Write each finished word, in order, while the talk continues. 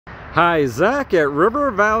Hi, Zach at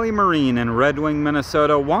River Valley Marine in Red Wing,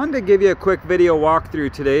 Minnesota. Wanted to give you a quick video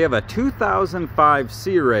walkthrough today of a 2005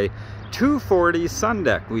 Sea Ray 240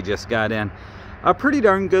 Sundeck we just got in. A pretty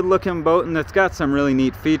darn good looking boat, and it's got some really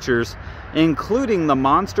neat features, including the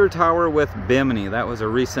monster tower with bimini. That was a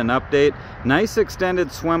recent update. Nice extended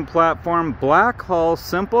swim platform, black hull,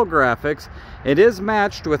 simple graphics. It is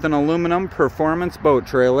matched with an aluminum performance boat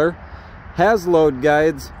trailer, has load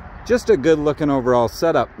guides. Just a good looking overall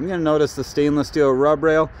setup. You're going to notice the stainless steel rub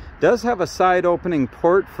rail does have a side opening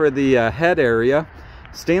port for the head area,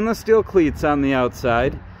 stainless steel cleats on the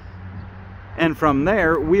outside, and from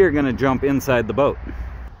there we are going to jump inside the boat.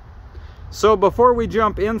 So before we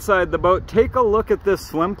jump inside the boat, take a look at this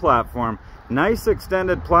swim platform. Nice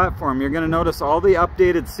extended platform. You're going to notice all the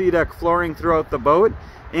updated SeaDeck flooring throughout the boat,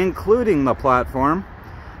 including the platform.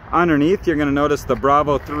 Underneath, you're going to notice the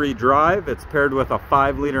Bravo 3 drive. It's paired with a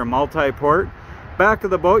 5-liter multi-port. Back of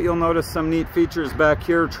the boat, you'll notice some neat features back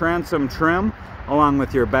here. Transom trim, along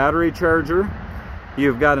with your battery charger.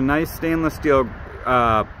 You've got a nice stainless steel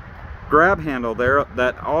grab handle there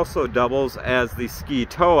that also doubles as the ski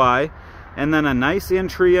tow eye. And then a nice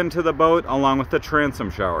entry into the boat, along with the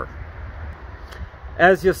transom shower.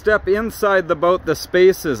 As you step inside the boat, the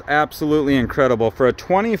space is absolutely incredible. For a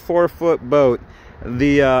 24-foot boat,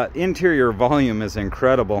 the interior volume is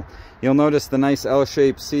incredible. You'll notice the nice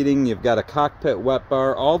L-shaped seating. You've got a cockpit wet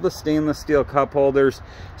bar, all the stainless steel cup holders.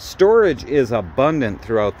 Storage is abundant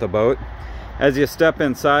throughout the boat. As you step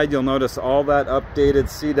inside, you'll notice all that updated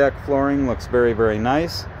SeaDeck flooring looks very, very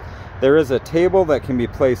nice. There is a table that can be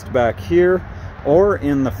placed back here or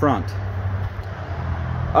in the front.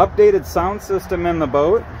 Updated sound system in the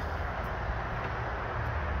boat.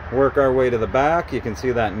 Work our way to the back. You can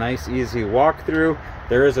see that nice easy walkthrough.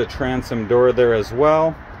 There is a transom door there as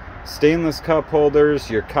well. Stainless cup holders,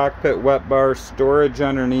 your cockpit wet bar, storage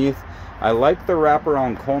underneath. I like the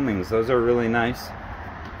wraparound combings. Those are really nice.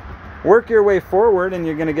 Work your way forward and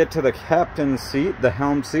you're going to get to the captain's seat, the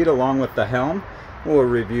helm seat, along with the helm. We'll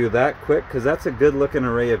review that quick because that's a good looking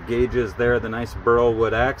array of gauges there. The nice burl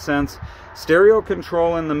wood accents. Stereo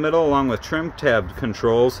control in the middle along with trim tab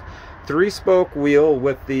controls. 3-spoke wheel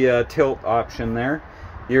with the tilt option there.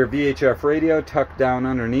 Your VHF radio tucked down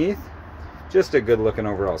underneath. Just a good looking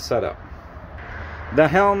overall setup. The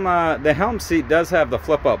helm seat does have the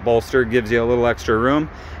flip up bolster, gives you a little extra room,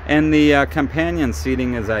 and the companion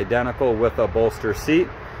seating is identical with a bolster seat.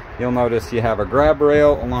 You'll notice you have a grab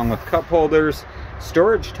rail along with cup holders,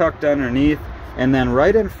 storage tucked underneath, and then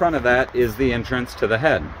right in front of that is the entrance to the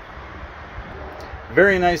head.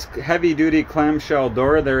 Very nice heavy duty clamshell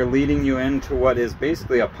door there, leading you into what is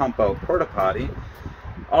basically a pump out porta potty.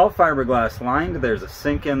 All fiberglass lined. There's a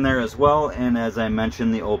sink in there as well, and as I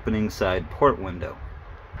mentioned, the opening side port window.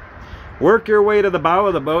 Work your way to the bow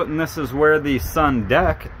of the boat, and this is where the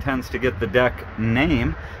Sundeck tends to get the deck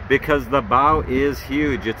name, because the bow is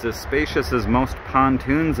huge. It's as spacious as most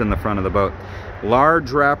pontoons in the front of the boat.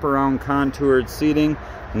 Large wraparound contoured seating,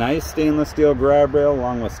 nice stainless steel grab rail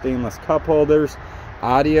along with stainless cup holders,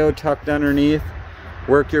 audio tucked underneath.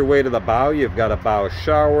 Work your way to the bow. You've got a bow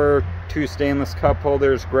shower, 2 stainless cup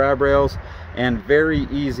holders, grab rails, and very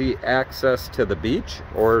easy access to the beach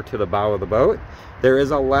or to the bow of the boat. There is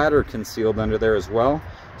a ladder concealed under there as well.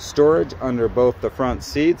 Storage under both the front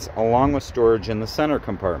seats, along with storage in the center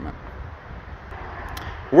compartment.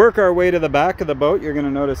 Work our way to the back of the boat. You're going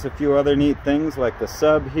to notice a few other neat things like the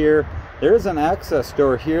sub here. There is an access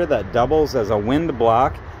door here that doubles as a wind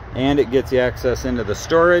block, and it gets you access into the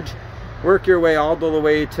storage. Work your way all the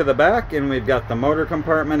way to the back, and we've got the motor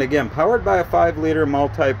compartment, again powered by a 5-liter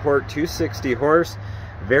multi-port, 260 horse.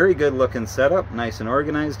 Very good looking setup, nice and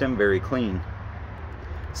organized and very clean.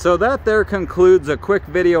 So that there concludes a quick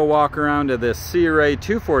video walk around of this Sea Ray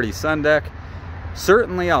 240 Sundeck.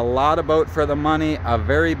 Certainly a lot of boat for the money, a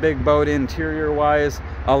very big boat interior wise,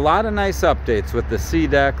 a lot of nice updates with the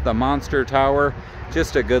SeaDeck, the monster tower,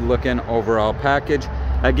 just a good looking overall package.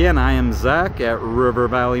 Again, I am Zach at River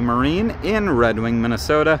Valley Marine in Red Wing,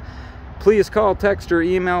 Minnesota. Please call, text, or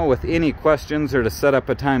email with any questions or to set up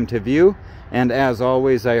a time to view. And as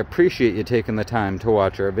always, I appreciate you taking the time to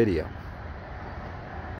watch our video.